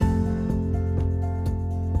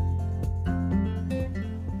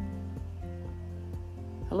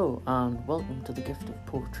Hello and welcome to the Gift of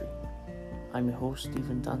Poetry. I'm your host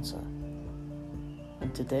Stephen Dancer,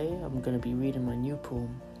 and today I'm going to be reading my new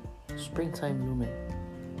poem, Springtime Looming.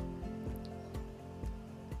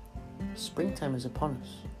 Springtime is upon us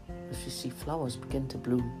as we see flowers begin to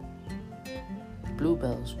bloom,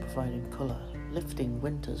 bluebells providing colour, lifting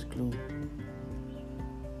winter's gloom.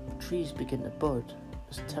 Trees begin to bud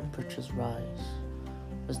as temperatures rise,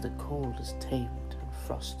 as the cold is tamed and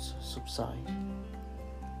frosts subside.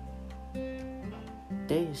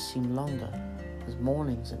 Days seem longer as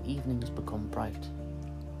mornings and evenings become bright.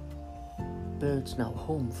 Birds now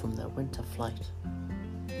home from their winter flight,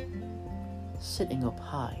 sitting up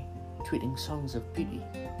high, tweeting songs of beauty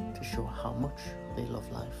to show how much they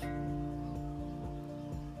love life.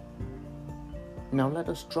 Now let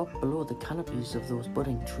us drop below the canopies of those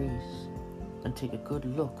budding trees and take a good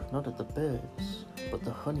look not at the birds but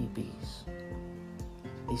the honeybees.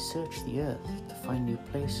 They search the earth to find new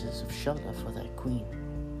places of shelter for their queen.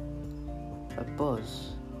 A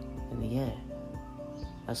buzz in the air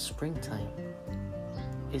as springtime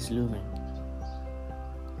is looming.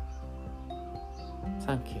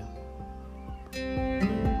 Thank you.